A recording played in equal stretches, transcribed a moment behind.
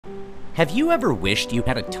Have you ever wished you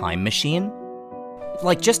had a time machine?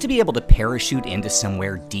 Like just to be able to parachute into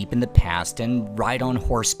somewhere deep in the past and ride on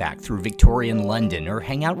horseback through Victorian London or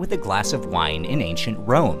hang out with a glass of wine in ancient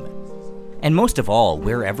Rome. And most of all,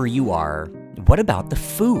 wherever you are, what about the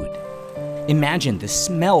food? Imagine the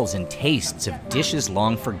smells and tastes of dishes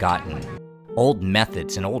long forgotten, old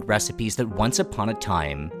methods and old recipes that once upon a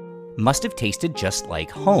time must have tasted just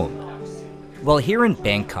like home. Well, here in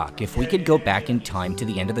Bangkok, if we could go back in time to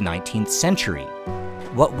the end of the 19th century,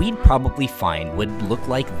 what we'd probably find would look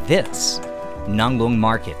like this. Nang Loeng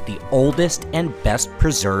Market, the oldest and best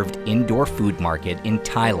preserved indoor food market in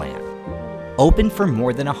Thailand. Open for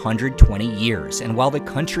more than 120 years, and while the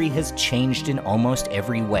country has changed in almost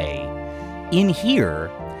every way, in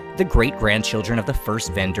here, the great-grandchildren of the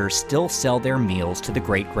first vendors still sell their meals to the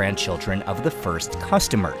great-grandchildren of the first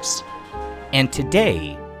customers. And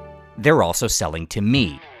today, they're also selling to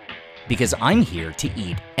me, because I'm here to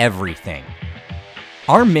eat everything.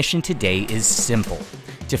 Our mission today is simple,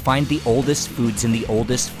 to find the oldest foods in the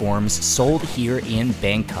oldest forms sold here in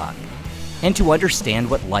Bangkok, and to understand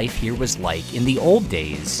what life here was like in the old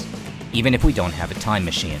days, even if we don't have a time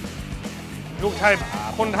machine. ลูกชาย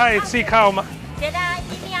คนไทยซี่ข้าวมา เจดา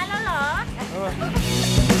กินเมียแล้วเหรอ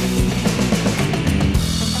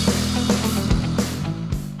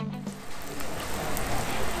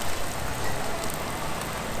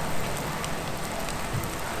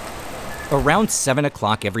Around 7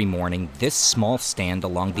 o'clock every morning, this small stand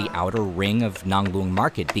along the outer ring of Nang Loeng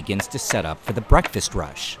Market begins to set up for the breakfast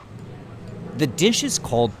rush. The dish is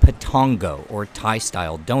called patongo, or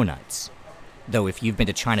Thai-style donuts. Though if you've been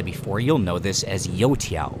to China before, you'll know this as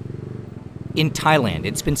youtiao. In Thailand,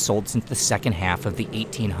 it's been sold since the second half of the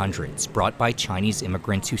 1800s, brought by Chinese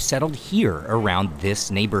immigrants who settled here around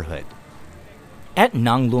this neighborhood. At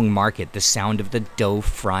Nang Loeng Market, the sound of the dough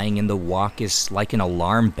frying in the wok is like an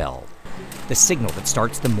alarm bell, the signal that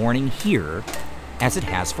starts the morning here, as it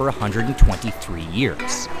has for 123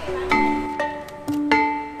 years.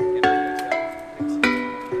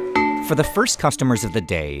 For the first customers of the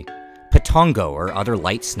day, patongo or other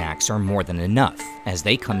light snacks are more than enough, as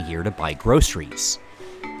they come here to buy groceries.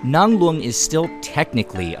 Nang Loeng is still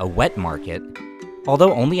technically a wet market,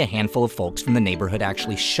 although only a handful of folks from the neighborhood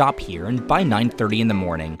actually shop here, and by 9:30 in the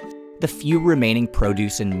morning, the few remaining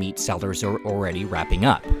produce and meat sellers are already wrapping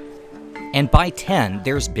up. And by 10,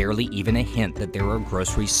 there's barely even a hint that there are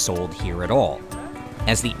groceries sold here at all,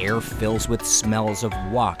 as the air fills with smells of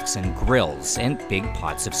woks and grills and big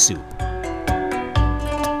pots of soup.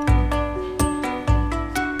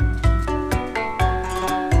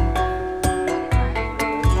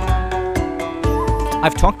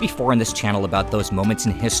 I've talked before on this channel about those moments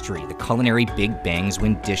in history, the culinary big bangs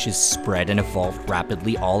when dishes spread and evolved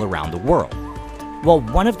rapidly all around the world. Well,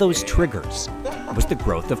 one of those triggers was the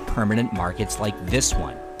growth of permanent markets like this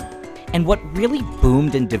one. And what really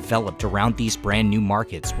boomed and developed around these brand new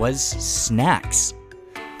markets was snacks.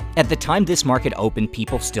 At the time this market opened,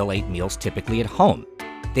 people still ate meals typically at home.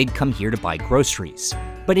 They'd come here to buy groceries.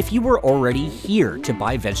 But if you were already here to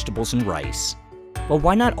buy vegetables and rice, well,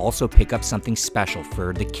 why not also pick up something special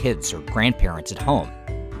for the kids or grandparents at home?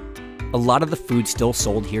 A lot of the food still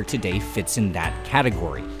sold here today fits in that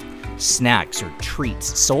category. Snacks or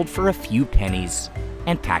treats sold for a few pennies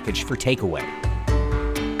and packaged for takeaway.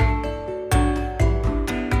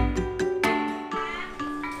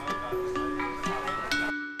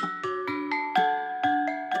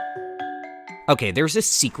 Okay, there's a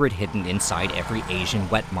secret hidden inside every Asian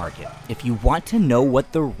wet market, if you want to know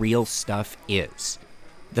what the real stuff is.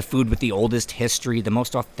 The food with the oldest history, the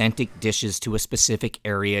most authentic dishes to a specific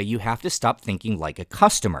area, you have to stop thinking like a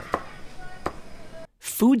customer.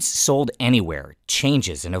 Foods sold anywhere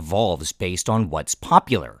changes and evolves based on what's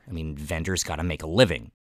popular. I mean, vendors gotta make a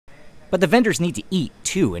living. But the vendors need to eat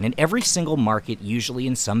too, and in every single market, usually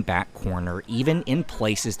in some back corner, even in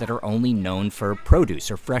places that are only known for produce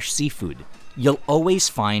or fresh seafood, you'll always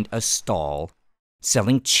find a stall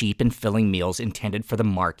selling cheap and filling meals intended for the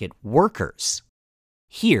market workers.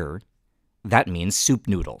 Here, that means soup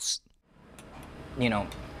noodles. You know,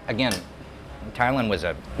 again, Thailand was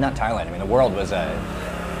not Thailand, I mean, the world was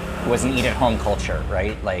an eat-at-home culture,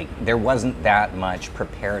 right? Like, there wasn't that much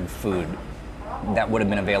prepared food that would have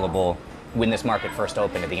been available when this market first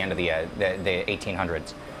opened at the end of the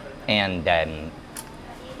 1800s. And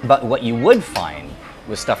but what you would find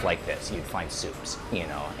was stuff like this. You'd find soups, you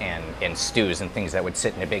know, and stews and things that would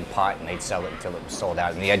sit in a big pot and they'd sell it until it was sold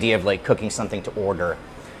out. And the idea of like cooking something to order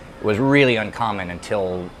was really uncommon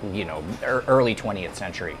until, you know, early 20th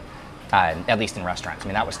century. At least in restaurants. I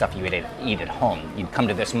mean, that was stuff you would eat at home. You'd come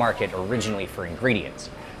to this market originally for ingredients.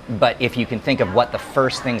 But if you can think of what the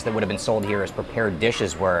first things that would have been sold here as prepared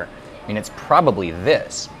dishes were, I mean, it's probably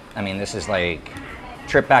this. I mean, this is like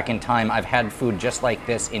trip back in time. I've had food just like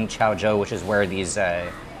this in Chaozhou, which is where these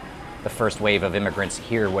the first wave of immigrants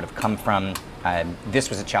here would have come from. This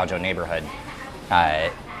was a Chaozhou neighborhood.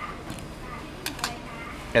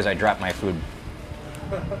 As I drop my food,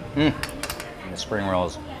 the spring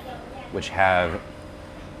rolls, which have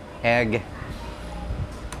egg,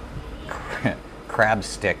 crab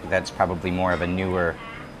stick. That's probably more of a newer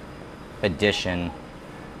addition.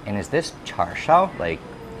 And is this char siu? Like,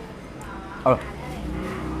 oh,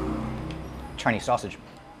 Chinese sausage.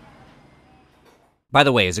 By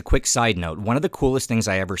the way, as a quick side note, one of the coolest things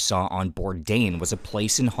I ever saw on Bourdain was a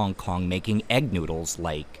place in Hong Kong making egg noodles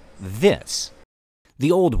like this.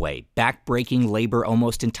 The old way, back-breaking labor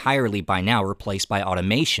almost entirely by now replaced by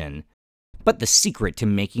automation, but the secret to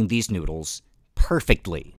making these noodles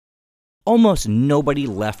perfectly. Almost nobody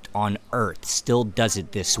left on Earth still does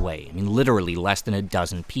it this way. I mean, literally less than a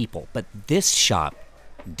dozen people, but this shop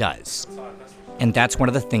does. And that's one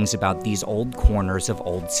of the things about these old corners of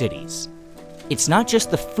old cities. It's not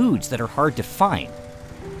just the foods that are hard to find,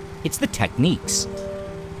 it's the techniques.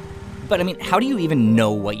 But I mean, how do you even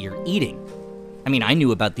know what you're eating? I mean, I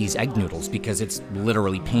knew about these egg noodles because it's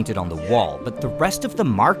literally painted on the wall, but the rest of the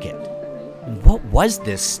market, what was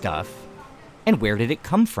this stuff, and where did it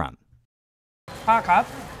come from? ป้าครับ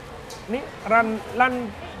นี่ร้าน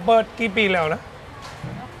เปิดกี่ปีแล้วนะ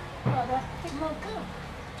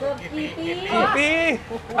กี่ปี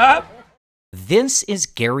ครับ This is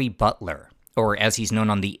Gary Butler, or as he's known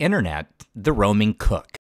on the internet, the roaming cook.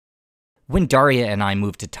 When Daria and I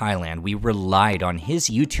moved to Thailand, we relied on his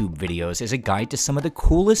YouTube videos as a guide to some of the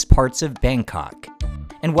coolest parts of Bangkok.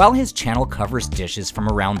 And while his channel covers dishes from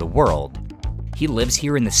around the world, he lives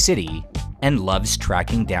here in the city and loves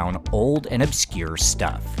tracking down old and obscure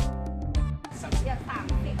stuff.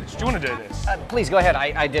 Do you want to do this? Please go ahead.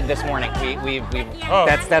 I did this morning. Oh.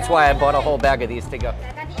 That's why I bought a whole bag of these to go.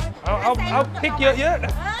 I'll pick you. Yeah.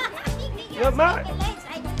 Yeah, Matt.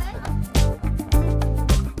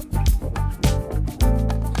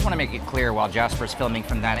 I want to make it clear while Jasper's filming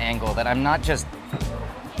from that angle that I'm not just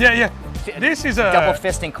Yeah. This is a double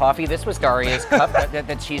fisting coffee. This was Daria's cup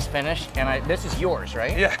that she's finished, and this is yours,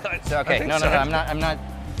 right? Yeah. So, okay. No. I'm not.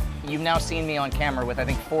 You've now seen me on camera with I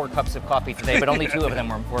think 4 cups of coffee today, but only 2 of them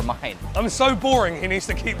were mine. I'm so boring. He needs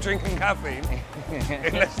to keep drinking caffeine.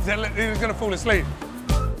 He's gonna fall asleep.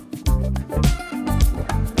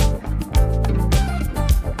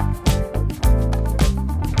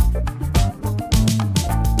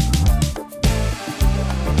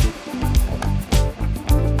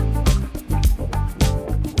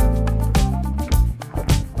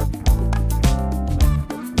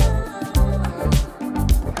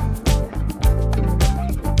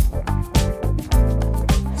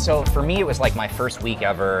 So for me, it was like my first week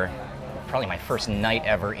ever, probably my first night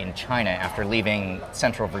ever in China after leaving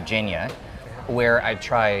Central Virginia, where I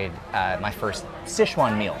tried my first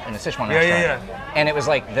Sichuan meal in a Sichuan restaurant. Yeah. And it was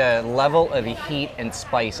like the level of heat and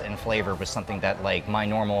spice and flavor was something that like my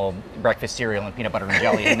normal breakfast cereal and peanut butter and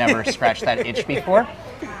jelly had never scratched that itch before.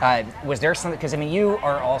 Was there something, because I mean, you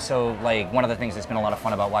are also like, one of the things that's been a lot of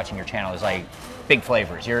fun about watching your channel is like big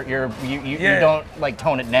flavors. You don't like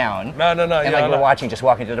tone it down. No. And like we're watching, just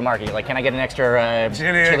walking to the market, you're like, can I get an extra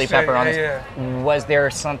chili pepper on this? Yeah. Was there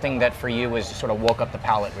something that for you was sort of woke up the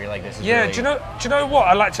palate where you're like, this is really... Do you know what?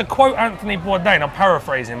 I like to quote Anthony Bourdain, I'm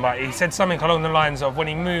paraphrasing, but he said something along the lines of when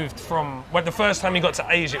he moved from, when the first time he got to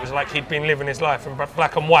Asia, it was like he'd been living his life in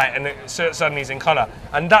black and white, and suddenly he's in colour.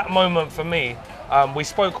 And that moment for me, we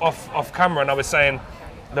spoke off camera, and I was saying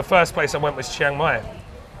the first place I went was Chiang Mai.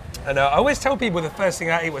 And I always tell people the first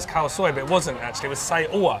thing I ate was khao soi, but it wasn't actually, it was sai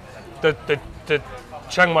ua, the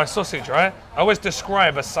Chiang Mai sausage, right? I always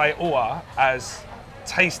describe a sai ua as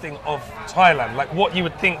tasting of Thailand, like what you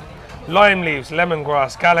would think, lime leaves,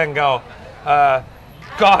 lemongrass, galangal,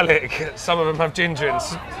 garlic, some of them have ginger and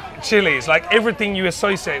chilies, like everything you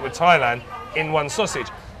associate with Thailand in one sausage.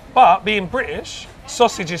 But being British,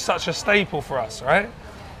 sausage is such a staple for us, right?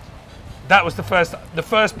 That was the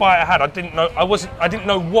first bite I had. I didn't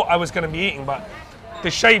know what I was going to be eating, but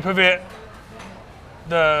the shape of it,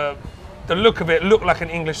 the look of it looked like an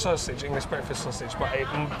English breakfast sausage, but it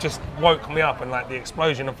just woke me up, and like the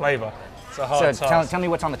explosion of flavour. It's a hard task. Tell me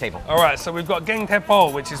what's on the table. All right, so we've got geng te po,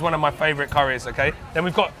 which is one of my favourite curries. Okay, then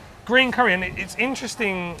we've got green curry, and it's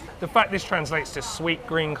interesting the fact this translates to sweet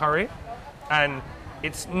green curry, and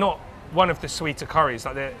it's not one of the sweeter curries.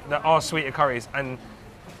 Like there are sweeter curries, and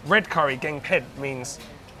red curry, geng ped, means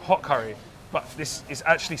hot curry, but this is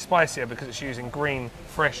actually spicier because it's using green,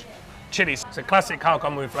 fresh chilies. It's a classic khao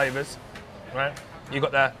kombu flavors, right? You've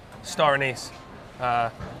got the star anise,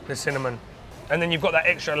 the cinnamon, and then you've got that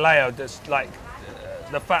extra layer that's like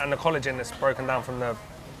the fat and the collagen that's broken down from the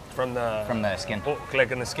skin, pork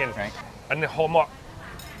leg and the skin, right? And the homok,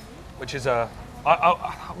 which is I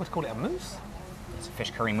would call it a mousse. It's a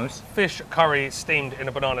fish curry mousse. Fish curry steamed in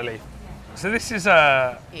a banana leaf. So this is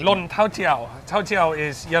lon tao tiao. Tao tiao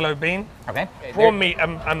is yellow bean, okay, prawn meat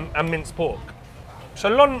and minced pork. So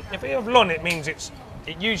lon, if you have lon,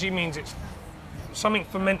 it usually means it's something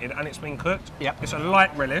fermented and it's been cooked. Yep. It's a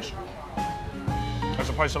light relish, as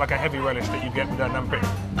opposed to like a heavy relish that you get with a namprik.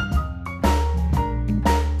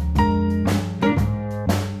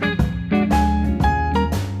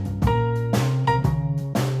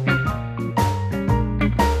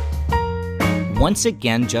 Once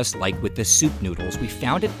again, just like with the soup noodles, we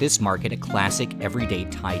found at this market a classic everyday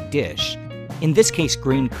Thai dish, in this case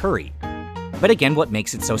green curry. But again, what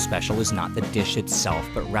makes it so special is not the dish itself,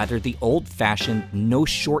 but rather the old-fashioned, no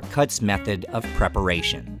shortcuts method of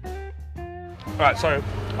preparation. All right, so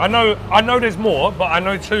I know there's more, but I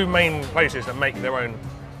know two main places that make their own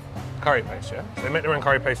curry paste, yeah? So they make their own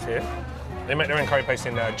curry paste here. They make their own curry paste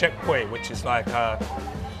in Chek Pui, which is like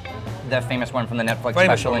the famous one from the Netflix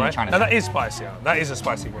famous special one, in right? China. Now that is spicy, yeah. That is a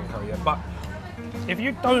spicy green curry, yeah. But if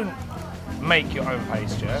you don't make your own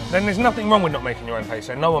paste, yeah, then there's nothing wrong with not making your own paste.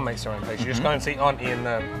 So no one makes their own paste. You just go and see Auntie in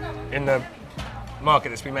the market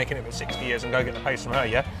that's been making it for 60 years and go get the paste from her,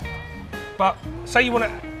 yeah. But say you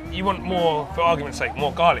want more, for argument's sake,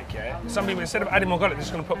 more garlic, yeah. Some people, instead of adding more garlic, they're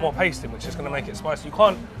just going to put more paste in, which is going to make it spicy. You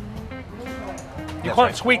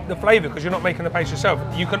can't tweak the flavour because you're not making the paste yourself.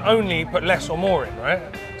 You can only put less or more in, right?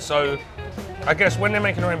 So I guess when they're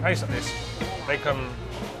making their own paste like this, they can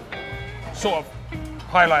sort of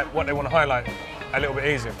highlight what they want to highlight a little bit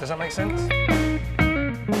easier. Does that make sense?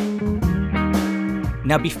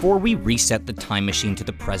 Now, before we reset the time machine to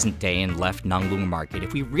the present day and left Nang Loeng Market,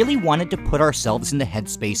 if we really wanted to put ourselves in the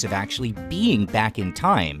headspace of actually being back in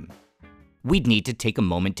time, we'd need to take a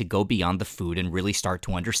moment to go beyond the food and really start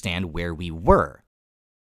to understand where we were.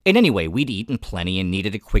 And anyway, we'd eaten plenty and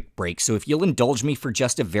needed a quick break, so if you'll indulge me for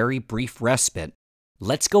just a very brief respite,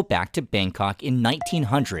 let's go back to Bangkok in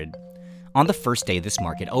 1900, on the first day this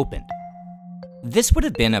market opened. This would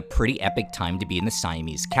have been a pretty epic time to be in the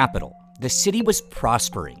Siamese capital. The city was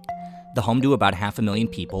prospering, the home to about 500,000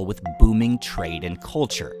 people with booming trade and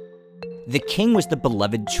culture. The king was the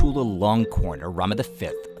beloved Chulalongkorn, or Rama V,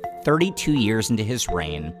 32 years into his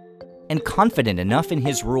reign, and confident enough in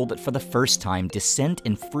his rule that for the first time dissent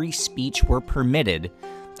and free speech were permitted,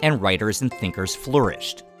 and writers and thinkers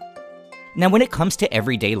flourished. Now, when it comes to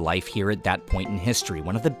everyday life here at that point in history,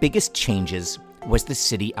 one of the biggest changes was the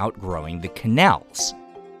city outgrowing the canals.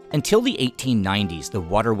 Until the 1890s, the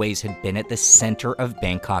waterways had been at the center of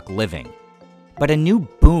Bangkok living. But a new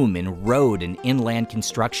boom in road and inland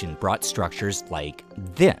construction brought structures like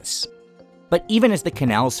this. But even as the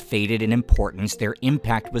canals faded in importance, their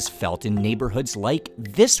impact was felt in neighborhoods like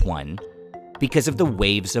this one because of the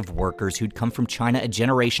waves of workers who'd come from China a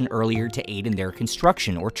generation earlier to aid in their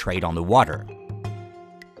construction or trade on the water.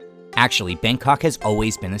 Actually, Bangkok has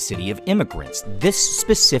always been a city of immigrants. This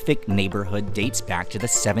specific neighborhood dates back to the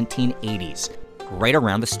 1780s, right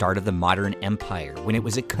around the start of the modern empire, when it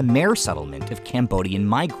was a Khmer settlement of Cambodian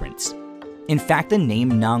migrants. In fact, the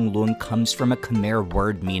name Nang Loeng comes from a Khmer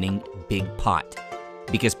word meaning big pot,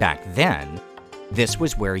 because back then, this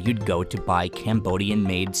was where you'd go to buy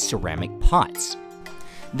Cambodian-made ceramic pots.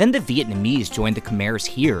 Then the Vietnamese joined the Khmers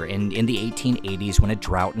here, and in the 1880s, when a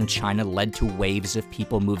drought in China led to waves of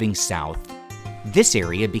people moving south, this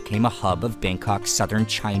area became a hub of Bangkok's southern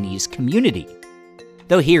Chinese community.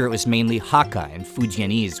 Though here it was mainly Hakka and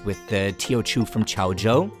Fujianese, with the Teochew from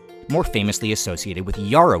Chaozhou, more famously associated with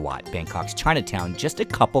Yarawat, Bangkok's Chinatown, just a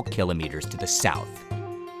couple kilometers to the south.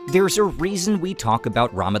 There's a reason we talk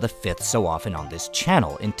about Rama V so often on this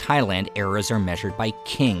channel. In Thailand, eras are measured by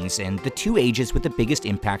kings, and the two ages with the biggest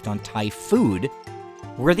impact on Thai food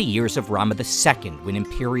were the years of Rama II, when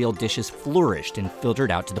imperial dishes flourished and filtered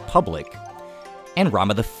out to the public, and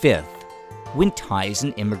Rama V, when Thais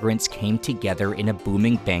and immigrants came together in a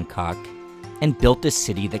booming Bangkok and built a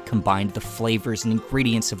city that combined the flavors and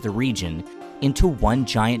ingredients of the region into one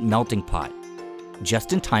giant melting pot,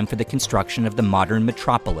 just in time for the construction of the modern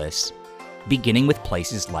metropolis, beginning with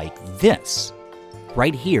places like this,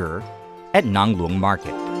 right here at Nang Loeng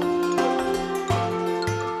Market.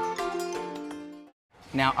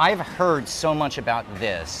 Now, I've heard so much about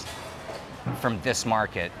this from this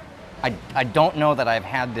market, I don't know that I've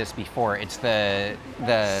had this before. It's the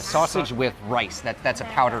sausage with rice. That's a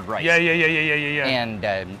powdered rice. Yeah. And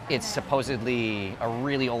it's supposedly a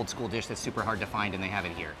really old school dish that's super hard to find, and they have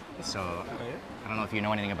it here. So I don't know if you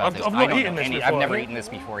know anything about this. I've not eaten this before. I've never eaten this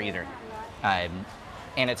before either. And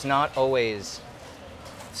it's not always.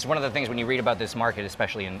 It's one of the things when you read about this market,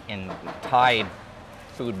 especially in Thai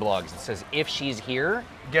food blogs, it says if she's here,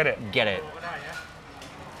 get it. Get it.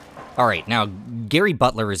 All right, now, Gary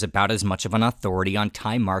Butler is about as much of an authority on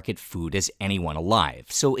Thai market food as anyone alive,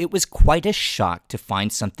 so it was quite a shock to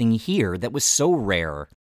find something here that was so rare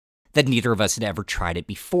that neither of us had ever tried it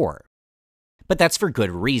before. But that's for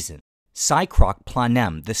good reason. Sai Krok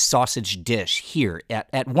Planem, the sausage dish here,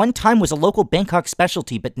 at one time was a local Bangkok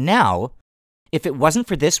specialty, but now, if it wasn't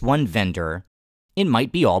for this one vendor, it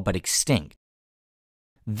might be all but extinct.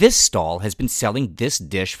 This stall has been selling this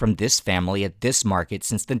dish from this family at this market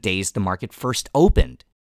since the days the market first opened.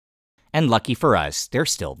 And lucky for us, they're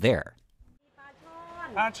still there.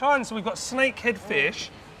 Chon, so we've got snakehead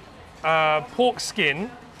fish, pork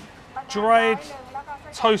skin, dried,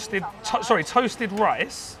 toasted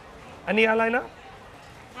rice. And the alena?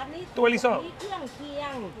 Doily salt.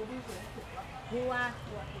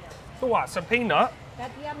 What's a peanut?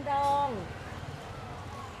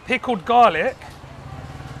 Pickled garlic.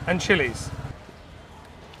 And chilies.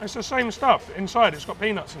 It's the same stuff inside. It's got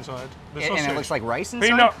peanuts inside. The sausage. And it looks like rice inside?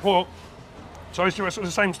 Peanut, pork, toasted rice. It's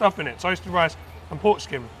the same stuff in it. Toasted rice and pork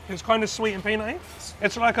skin. It's kind of sweet and peanutty.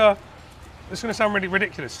 It's like a. It's going to sound really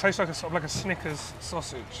ridiculous. It tastes like a sort of like a Snickers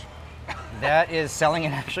sausage. That is selling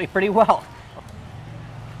it actually pretty well.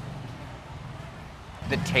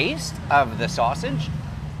 The taste of the sausage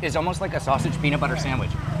is almost like a sausage peanut butter sandwich.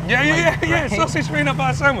 Yeah. Right? Sausage peanut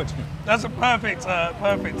butter sandwich. That's a perfect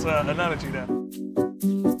analogy there.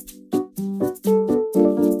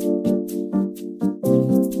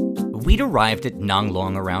 We'd arrived at Nang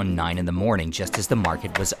Loeng around 9 in the morning, just as the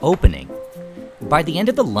market was opening. By the end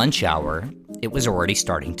of the lunch hour, it was already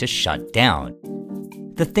starting to shut down.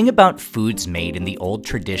 The thing about foods made in the old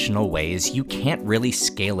traditional way is you can't really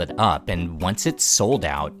scale it up, and once it's sold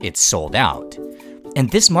out, it's sold out. And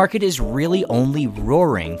this market is really only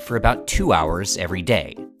roaring for about 2 hours every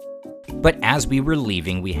day. But as we were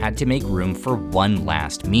leaving, we had to make room for one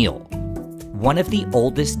last meal. One of the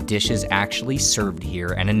oldest dishes actually served here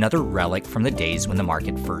and another relic from the days when the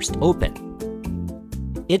market first opened.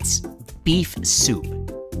 It's beef soup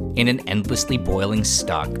in an endlessly boiling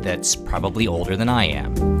stock that's probably older than I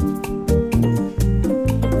am.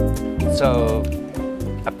 So,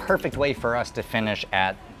 a perfect way for us to finish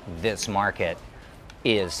at this market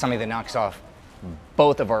is something that knocks off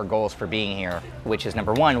both of our goals for being here, which is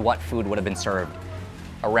number one, what food would have been served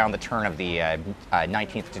around the turn of the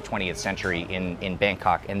 19th to 20th century in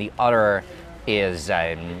Bangkok, and the other is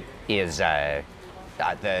the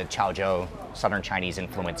Chaozhou, Southern Chinese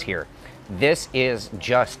influence here. This is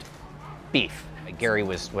just beef. Gary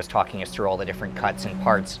was talking us through all the different cuts and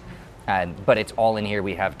parts, but it's all in here.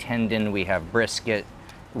 We have tendon, we have brisket,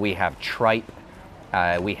 we have tripe,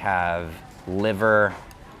 we have liver,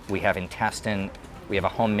 we have intestine, we have a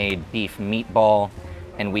homemade beef meatball,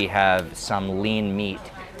 and we have some lean meat,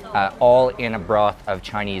 all in a broth of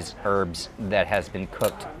Chinese herbs that has been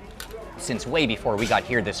cooked since way before we got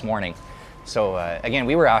here this morning. So again,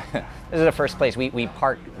 we were out, this is the first place, we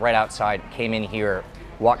parked right outside, came in here,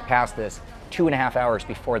 walked past this 2.5 hours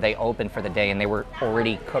before they opened for the day, and they were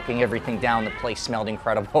already cooking everything down. The place smelled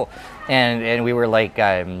incredible, and we were like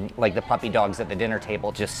the puppy dogs at the dinner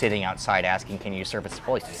table, just sitting outside asking, can you serve us the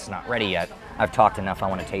place? It's not ready yet. I've talked enough, I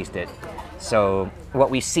want to taste it. So what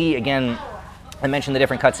we see, again, I mentioned the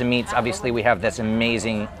different cuts of meats. Obviously we have this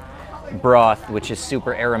amazing broth, which is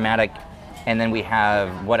super aromatic, and then we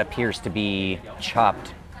have what appears to be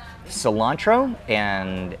chopped cilantro,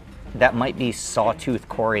 and that might be sawtooth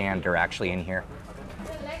coriander actually in here.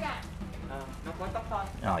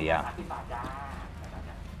 Oh yeah.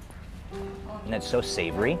 And it's so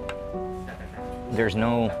savory. There's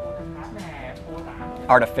no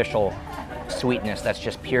artificial sweetness, that's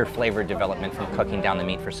just pure flavor development from cooking down the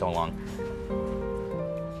meat for so long.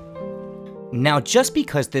 Now, just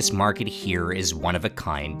because this market here is one of a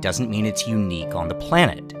kind doesn't mean it's unique on the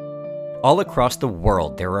planet. All across the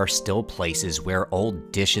world, there are still places where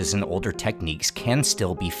old dishes and older techniques can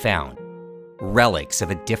still be found. Relics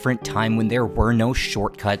of a different time when there were no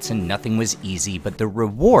shortcuts and nothing was easy, but the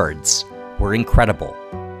rewards were incredible.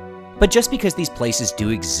 But just because these places do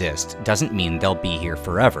exist doesn't mean they'll be here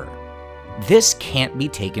forever. This can't be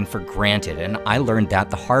taken for granted, and I learned that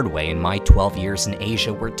the hard way in my 12 years in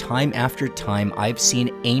Asia, where time after time I've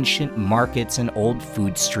seen ancient markets and old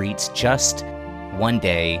food streets just one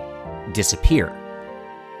day disappear.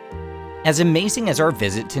 As amazing as our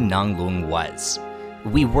visit to Nang Loeng was,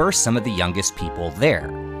 we were some of the youngest people there.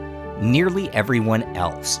 Nearly everyone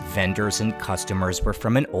else, vendors and customers, were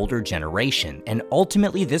from an older generation, and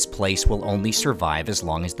ultimately this place will only survive as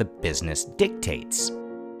long as the business dictates.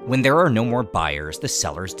 When there are no more buyers, the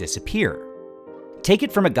sellers disappear. Take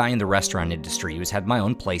it from a guy in the restaurant industry who's had my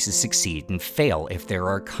own places succeed and fail. If there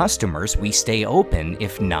are customers, we stay open.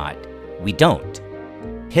 If not, we don't.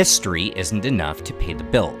 History isn't enough to pay the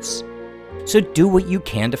bills. So do what you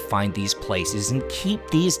can to find these places and keep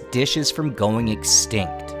these dishes from going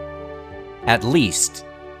extinct. At least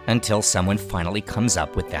until someone finally comes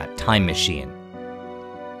up with that time machine.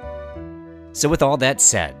 So with all that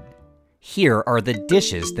said, here are the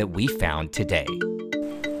dishes that we found today.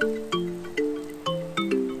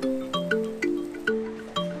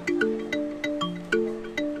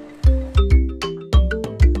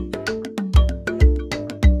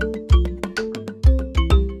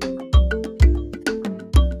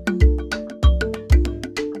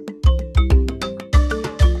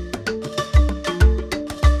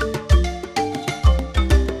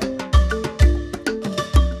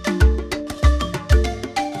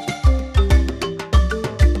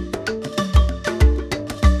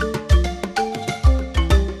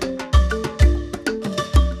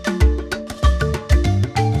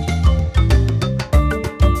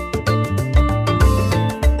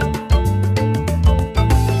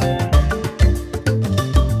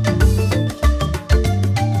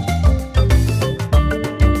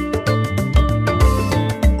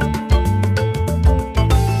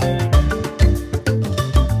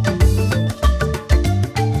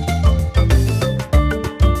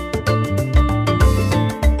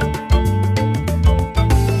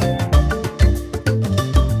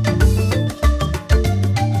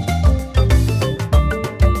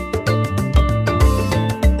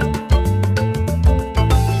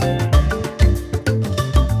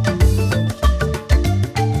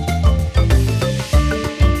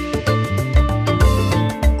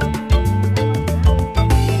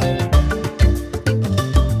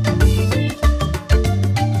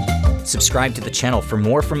 Subscribe to the channel for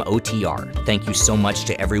more from OTR. Thank you so much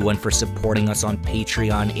to everyone for supporting us on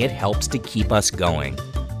Patreon. It helps to keep us going.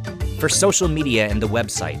 For social media and the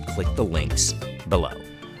website, click the links below.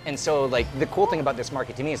 And so, like, the cool thing about this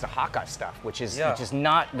market to me is the Hakka stuff, which is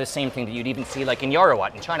not the same thing that you'd even see like in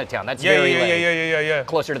Yarawat in Chinatown. That's very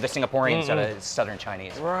closer to the Singaporean instead of Southern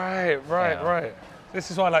Chinese. Right.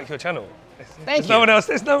 This is why I like your channel. Thank you.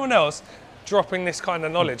 There's no one else dropping this kind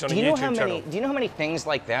of knowledge on a YouTube channel. Do you know how many things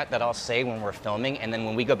like that I'll say when we're filming, and then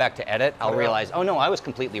when we go back to edit, I'll realize, oh no, I was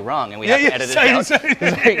completely wrong, and we have to edit it out.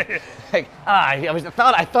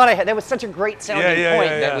 I thought I had. That was such a great sounding point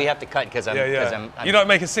that we have to cut because I'm. You don't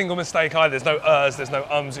make a single mistake either. There's no there's no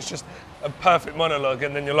ums. It's just a perfect monologue,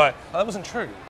 and then you're like, oh, that wasn't true.